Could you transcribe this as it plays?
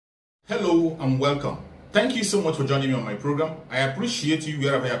Hello and welcome. Thank you so much for joining me on my program. I appreciate you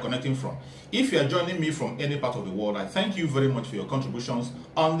wherever you are connecting from. If you are joining me from any part of the world, I thank you very much for your contributions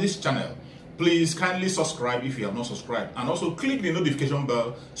on this channel. Please kindly subscribe if you have not subscribed, and also click the notification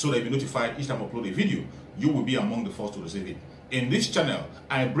bell so that you'll be notified each time I upload a video. You will be among the first to receive it. In this channel,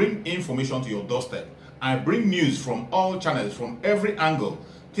 I bring information to your doorstep. I bring news from all channels, from every angle.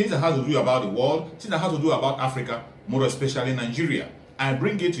 Things that have to do about the world, things that have to do about Africa, more especially Nigeria. I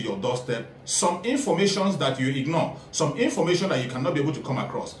bring it to your doorstep. Some information that you ignore, some information that you cannot be able to come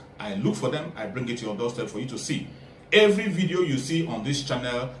across, I look for them, I bring it to your doorstep for you to see. Every video you see on this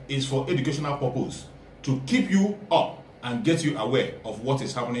channel is for educational purpose, to keep you up and get you aware of what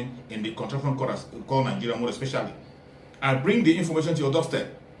is happening in the contraction called Nigeria, more especially. I bring the information to your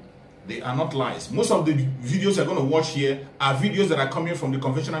doorstep. They are not lies. Most of the videos you're going to watch here are videos that are coming from the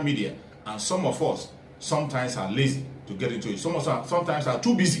conventional media, and some of us sometimes are lazy to get into it. Sometimes are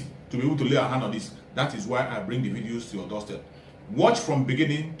too busy to be able to lay a hand on this. That is why I bring the videos to your doorstep. Watch from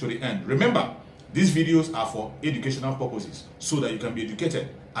beginning to the end. Remember, these videos are for educational purposes, so that you can be educated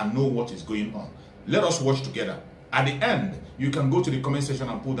and know what is going on. Let us watch together. At the end, you can go to the comment section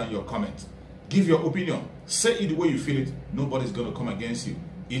and put down your comment. Give your opinion. Say it the way you feel it. Nobody's going to come against you.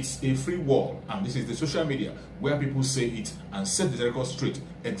 It's a free world, and this is the social media where people say it and set the record straight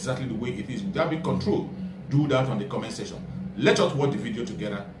exactly the way it is without being controlled. Do that on the comment section. Let us watch the video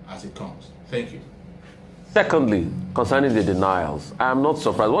together as it comes. Thank you. Secondly, concerning the denials, I am not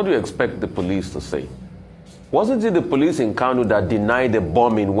surprised. What do you expect the police to say? Wasn't it the police in Kano that denied the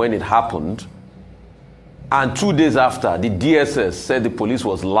bombing when it happened? And 2 days after, the DSS said the police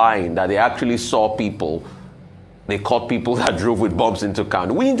was lying, that they actually saw people. They caught people that drove with bombs into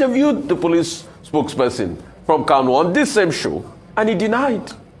Kano. We interviewed the police spokesperson from Kano on this same show, and he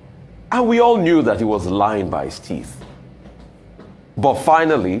denied. And we all knew that he was lying by his teeth. But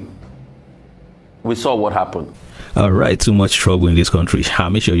finally, we saw what happened. All right, too much trouble in this country.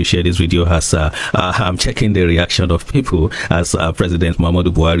 Make sure you share this video as I'm checking the reaction of people as President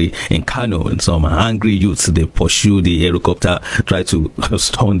Mohammadu Buhari in Kano, and some angry youths, they pursue the helicopter, try to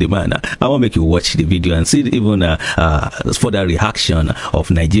stone the man. I want to make you watch the video and see even further reaction of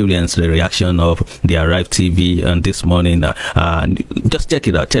Nigerians, the reaction of the Arrive TV and this morning. Just check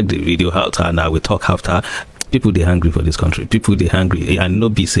it out, check the video out, and I will talk after. People, they hungry for this country. People, they hungry. And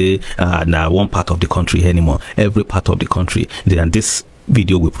not be say, now one part of the country anymore. Every part of the country. And this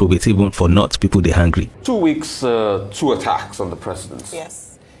video will prove it, even for not people, they hungry. 2 weeks, 2 attacks on the president.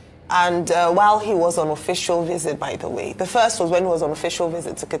 Yes. And while he was on official visit, by the way, the first was when he was on official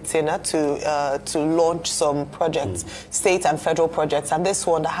visit to Katsina to launch some projects, state and federal projects. And this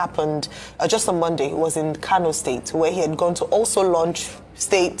one that happened just on Monday was in Kano State, where he had gone to also launch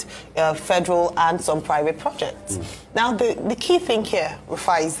state, federal, and some private projects. Now, the key thing here,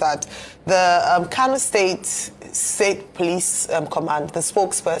 Rufai, is that the Kano State Police Command, the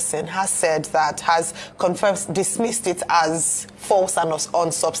spokesperson, has confirmed, dismissed it as false and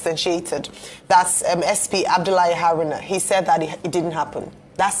unsubstantiated. That's SP Abdullahi Haruna. He said that it didn't happen.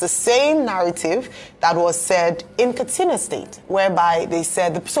 That's the same narrative that was said in Katsina State, whereby they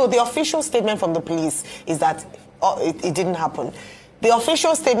said, so the official statement from the police is that it didn't happen. The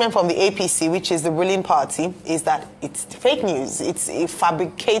official statement from the APC, which is the ruling party, is that it's fake news. It's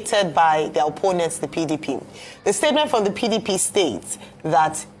fabricated by their opponents, the PDP. The statement from the PDP states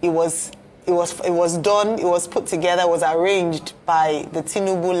that it was done, it was put together, was arranged by the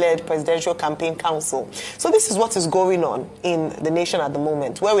Tinubu-led Presidential Campaign Council. So this is what is going on in the nation at the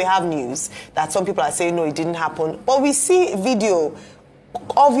moment, where we have news that some people are saying, no, it didn't happen. But we see video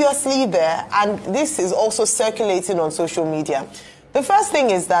obviously there, and this is also circulating on social media. The first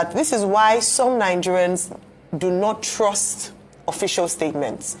thing is that this is why some Nigerians do not trust official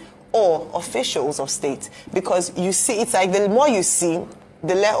statements or officials of state, because you see, it's like the more you see,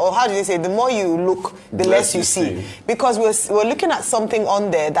 or how do they say, the more you look, the less you see. Because we're looking at something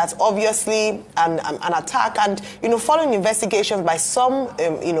on there that's obviously an attack, and following investigations by some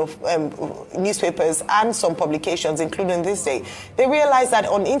newspapers and some publications, including This Day, they realized that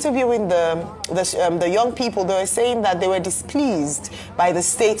on interviewing the young people, they were saying that they were displeased by the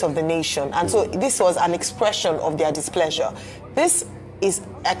state of the nation, and so this was an expression of their displeasure. This is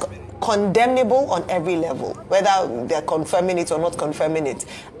condemnable on every level, whether they're confirming it or not confirming it.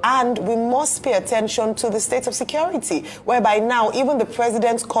 And we must pay attention to the state of security, whereby now even the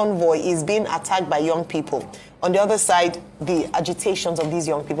president's convoy is being attacked by young people. On the other side, the agitations of these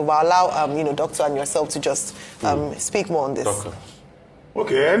young people. But I'll allow, Doctor and yourself to just speak more on this. Doctor.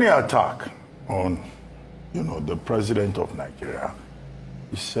 Okay, any attack on, the president of Nigeria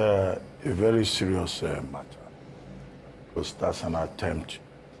is a very serious matter, because that's an attempt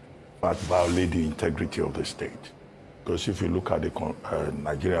but violate the integrity of the state. Because if you look at the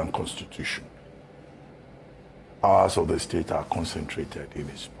Nigerian constitution, powers of the state are concentrated in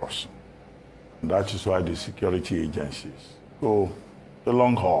its person. And that is why the security agencies go the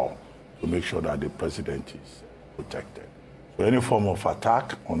long haul to make sure that the president is protected. So any form of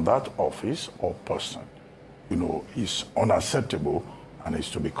attack on that office or person, is unacceptable and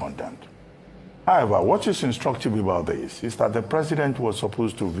is to be condemned. However, what is instructive about this is that the president was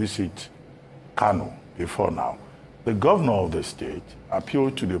supposed to visit Kano before now. The governor of the state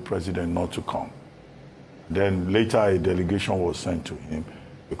appealed to the president not to come. Then later a delegation was sent to him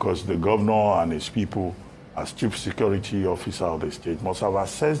because the governor and his people, as chief security officer of the state, must have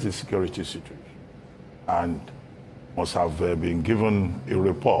assessed the security situation and must have been given a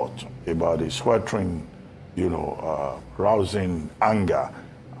report about the sweltering, rousing anger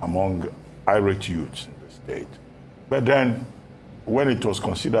among irate youths in the state. But then, when it was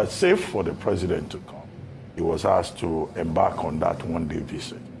considered safe for the president to come, he was asked to embark on that one-day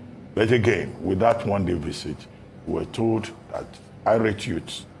visit. But again, with that one-day visit, we were told that irate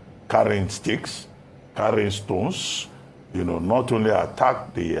youths carrying sticks, carrying stones, not only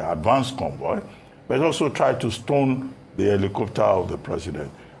attacked the advance convoy, but also tried to stone the helicopter of the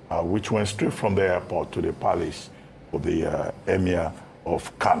president, which went straight from the airport to the palace of the emir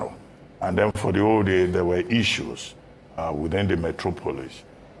of Kano. And then for the whole day, there were issues within the metropolis,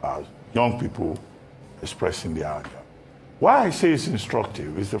 young people expressing their anger. Why I say it's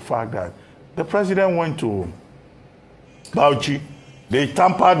instructive is the fact that the president went to Bauchi. They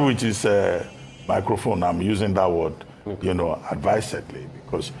tampered with his microphone. I'm using that word, advisedly,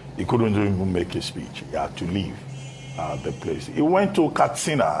 because he couldn't even make a speech. He had to leave the place. He went to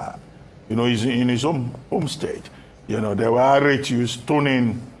Katsina, he's in his home state. There were irate youths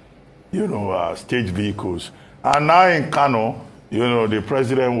stoning, state vehicles. And now in Kano, the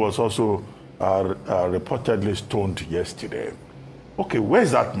president was also reportedly stoned yesterday. Okay,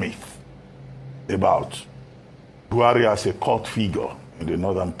 where's that myth about Buhari as a cult figure in the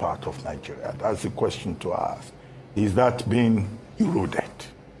northern part of Nigeria? That's the question to ask. Is that being eroded?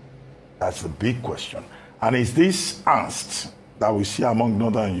 That's the big question. And is this angst that we see among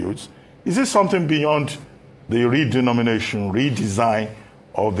northern youths, is this something beyond the redenomination, redesign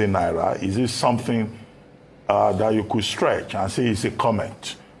of the Naira? Is this something that you could stretch and say is a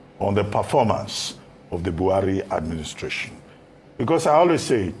comment on the performance of the Buhari administration? Because I always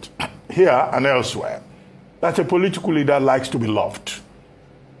say it, here and elsewhere, that a political leader likes to be loved.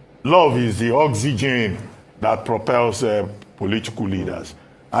 Love is the oxygen that propels political leaders.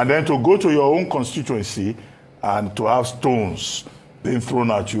 And then to go to your own constituency and to have stones being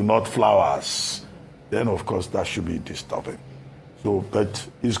thrown at you, not flowers, then of course that should be disturbing. So, but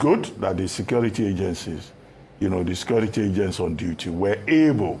it's good that the security agencies, the security agents on duty were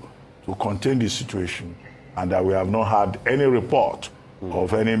able to contain the situation and that we have not had any report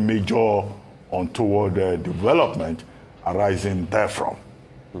of any major untoward development arising therefrom.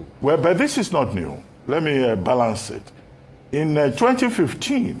 Well, but this is not new. Let me balance it. In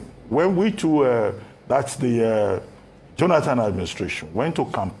 2015, when we too, that's the Jonathan administration, went to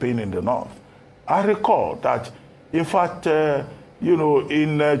campaign in the north, I recall that, in fact,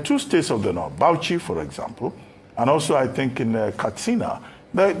 in 2 states of the north, Bauchi, for example, and also I think in Katsina,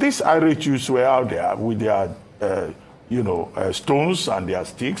 these irate youths were out there with their, stones and their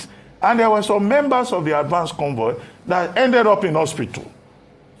sticks, and there were some members of the advance convoy that ended up in hospital.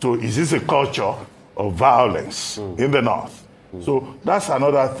 So is this a culture of violence in the north? So that's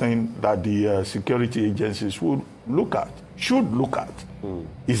another thing that the security agencies should look at.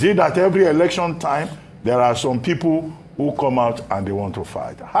 Is it that every election time there are some people who come out and they want to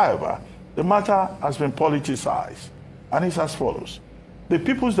fight? However, the matter has been politicized, and it's as follows. The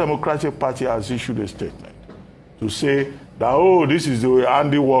People's Democratic Party has issued a statement to say that, this is the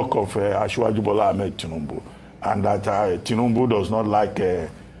handiwork of Asiwaju Bola Ahmed Tinubu, and that Tinubu does not like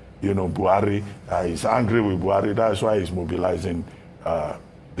Buhari, he's angry with Buhari, that's why he's mobilizing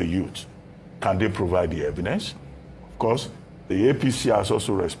the youth. Can they provide the evidence? Of course, the APC has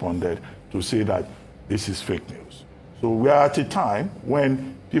also responded to say that this is fake news. So we are at a time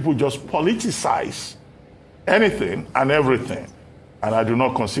when people just politicize anything and everything, and I do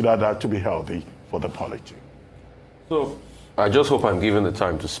not consider that to be healthy for the polity. So I just hope I'm given the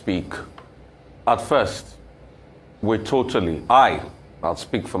time to speak. At first, I'll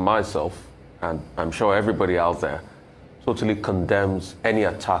speak for myself, and I'm sure everybody out there totally condemns any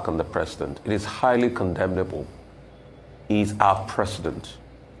attack on the president. It is highly condemnable. He's our president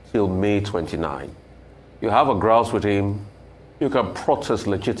till May 29. You have a grouse with him, you can protest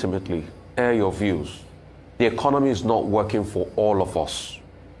legitimately, air your views. The economy is not working for all of us.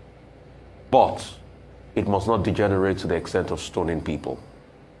 But it must not degenerate to the extent of stoning people.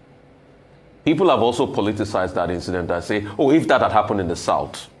 People have also politicized that incident and say, oh, if that had happened in the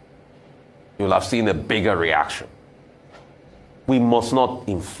South, you'll have seen a bigger reaction. We must not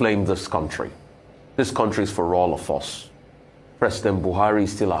inflame this country. This country is for all of us. President Buhari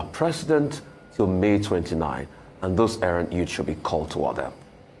is still our president till May 29, and those errant youth should be called to order.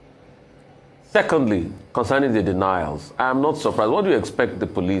 Secondly, concerning the denials, I am not surprised. What do you expect the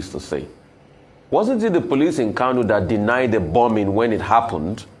police to say? Wasn't it the police in Kano that denied the bombing when it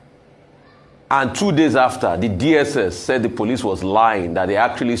happened? And 2 days after, the DSS said the police was lying, that they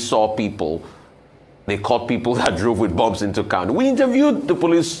actually saw people. They caught people that drove with bombs into Kano. We interviewed the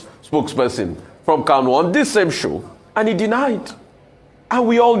police spokesperson from Kano on this same show, and he denied. And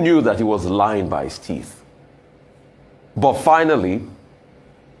we all knew that he was lying by his teeth. But finally,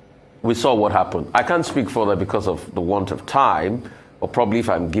 we saw what happened. I can't speak further because of the want of time, but probably if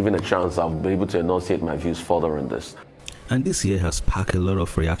I'm given a chance, I'll be able to enunciate my views further on this. And this year has sparked a lot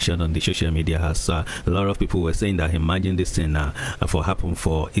of reaction on the social media. Has a lot of people were saying that imagine this thing for happen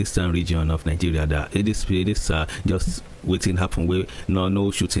for eastern region of Nigeria, that it is just waiting happen where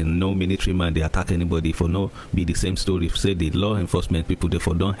no shooting, no military man they attack anybody, for no be the same story. Say the law enforcement people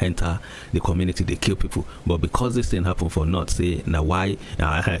therefore don't enter the community, they kill people. But because this thing happen for not, say now why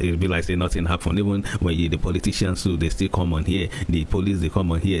it be like say nothing happen. Even when the politicians too, they still come on here, the police they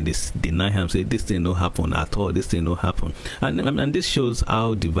come on here, they deny him, say this thing no happen at all, this thing no happen. And this shows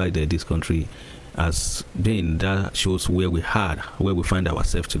how divided this country has been. That shows where we find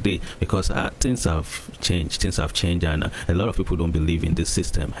ourselves today, because things have changed, and a lot of people don't believe in this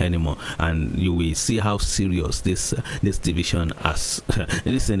system anymore. And you will see how serious this division has.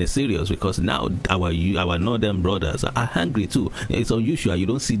 This thing is serious, because now our northern brothers are hungry too. It's unusual, you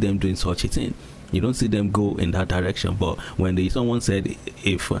don't see them doing such a thing. You don't see them go in that direction. But when someone said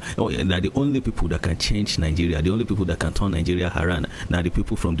that the only people that can change Nigeria, the only people that can turn Nigeria around, now the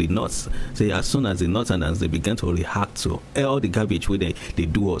people from the north. Say as soon as the northerners they began to react to all the garbage where they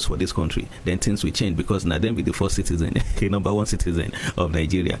do us for this country, then things will change, because now them be the first citizen, the number one citizen of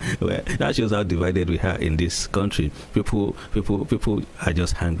Nigeria. Well, that shows how divided we are in this country. People are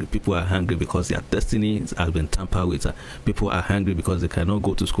just hungry. People are hungry because their destiny has been tampered with. People are hungry because they cannot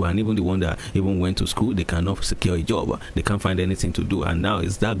go to school, and even the one that even went to school, they cannot secure a job, they can't find anything to do. And now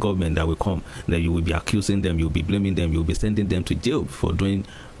it's that government that will come, that you will be accusing them, you'll be blaming them, you'll be sending them to jail for doing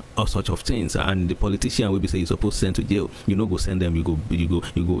all sorts of things. And the politician will be saying you're supposed to send to jail, you know, go send them, you go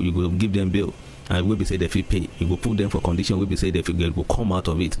give them bail, and we'll be say they feel pay, you go put them for condition, we'll be say they will come out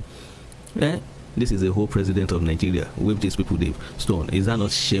of it. This is the whole president of Nigeria with these people they've stoned. Is that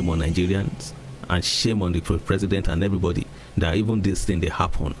not shame on Nigerians and shame on the president and everybody that even this thing they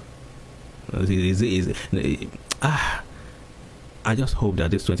happen? I just hope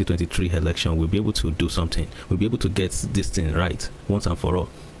that this 2023 election will be able to do something. We'll be able to get this thing right once and for all.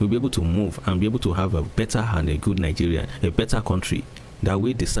 We'll be able to move and be able to have a better and a good Nigeria, a better country that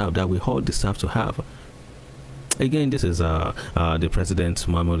we deserve, that we all deserve to have. Again, this is the President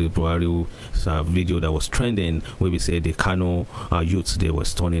Mohammadu Buhari's video that was trending, where we say the Kano youths, they were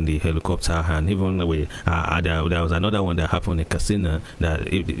stoning the helicopter, and even there was another one that happened in Katsina that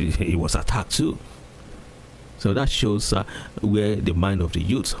it was attacked too. So that shows where the mind of the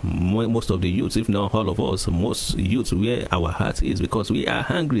youth, most of the youths, if not all of us, most youths, where our heart is, because we are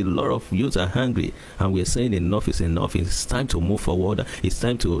hungry. A lot of youths are hungry, and we are saying enough is enough. It's time to move forward. It's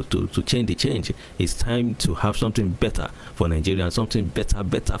time to change the change. It's time to have something better for Nigeria, something better,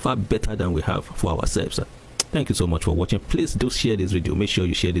 far better than we have for ourselves. Thank you so much for watching. Please do share this video. Make sure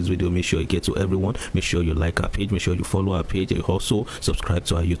you share this video. Make sure it gets to everyone. Make sure you like our page. Make sure you follow our page. And also subscribe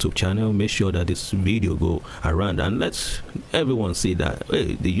to our YouTube channel. Make sure that this video go around, and let everyone see that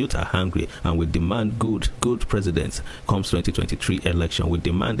hey, the youth are hungry, and we demand good presidents. Comes 2023 election, we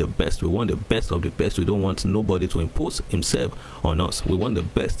demand the best. We want the best of the best. We don't want nobody to impose himself on us. We want the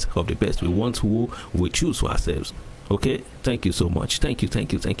best of the best. We want who we choose for ourselves. Okay, thank you so much. Thank you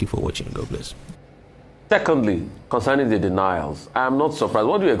for watching. God bless. Secondly, concerning the denials, I am not surprised.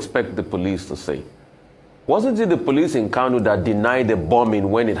 What do you expect the police to say? Wasn't it the police in Kano that denied the bombing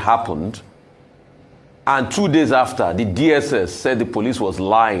when it happened? And 2 days after, the DSS said the police was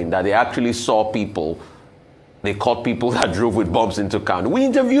lying, that they actually saw people. They caught people that drove with bombs into Kano. We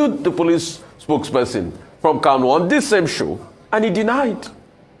interviewed the police spokesperson from Kano on this same show, and he denied.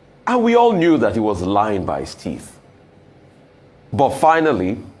 And we all knew that he was lying by his teeth. But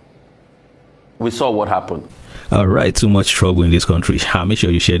finally, we saw what happened. All right, too much trouble in this country. Make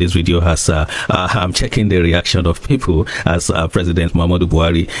sure you share this video as I'm checking the reaction of people as President Mohammadu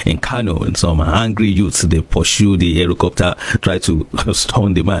Buhari in Kano and some angry youths, they pursue the helicopter, try to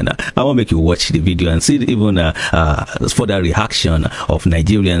stone the man. I want to make you watch the video and see even further reaction of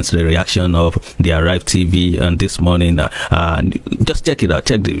Nigerians, the reaction of the Arrive TV and this morning. Just check it out,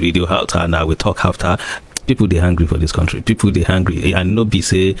 check the video out, and I will talk after. People they hungry for this country. People they hungry, and not be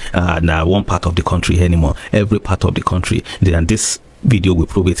say now one part of the country anymore. Every part of the country. And this video will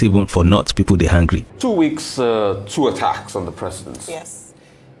prove it. Even for not people they hungry. 2 weeks, 2 attacks on the presidency. Yes.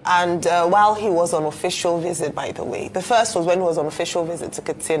 And while he was on official visit, by the way, the first was when he was on official visit to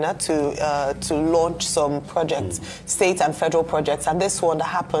Katsina to launch some projects, state and federal projects. And this one that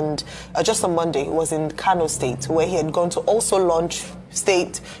happened just on Monday was in Kano State, where he had gone to also launch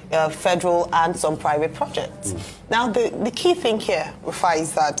state, federal, and some private projects. Now, the key thing here, Rufai,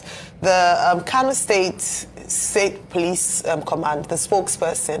 is that the Kano State Police Command, the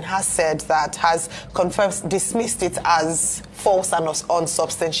spokesperson, has said that, has confirmed, dismissed it as false and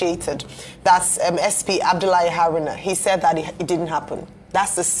unsubstantiated. That's SP Abdullahi Haruna. He said that it didn't happen.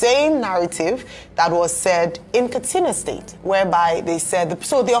 That's the same narrative that was said in Katsina State, whereby they said,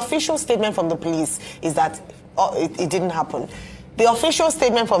 so the official statement from the police is that it didn't happen. The official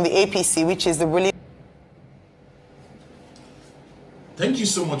statement from the APC, which is the really... Thank you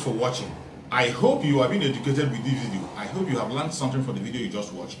so much for watching. I hope you have been educated with this video. I hope you have learned something from the video you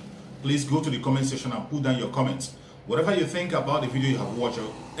just watched. Please go to the comment section and put down your comments. Whatever you think about the video you have watched,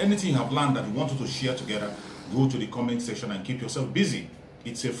 or anything you have learned that you wanted to share together, go to the comment section and keep yourself busy.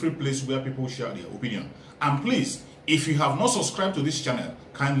 It's a free place where people share their opinion. And please, if you have not subscribed to this channel,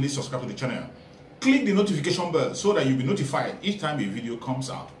 kindly subscribe to the channel. Click the notification bell so that you'll be notified each time a video comes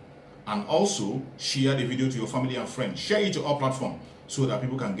out. And also, share the video to your family and friends. Share it to all platforms so that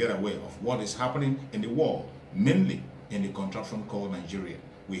people can get aware of what is happening in the world, mainly in the contraption called Nigeria.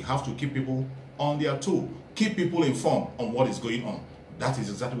 We have to keep people on their toe, keep people informed on what is going on. That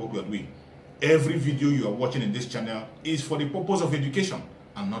is exactly what we are doing. Every video you are watching in this channel is for the purpose of education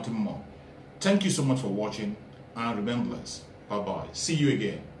and nothing more. Thank you so much for watching, and remember, bye-bye. See you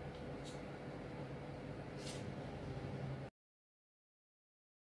again.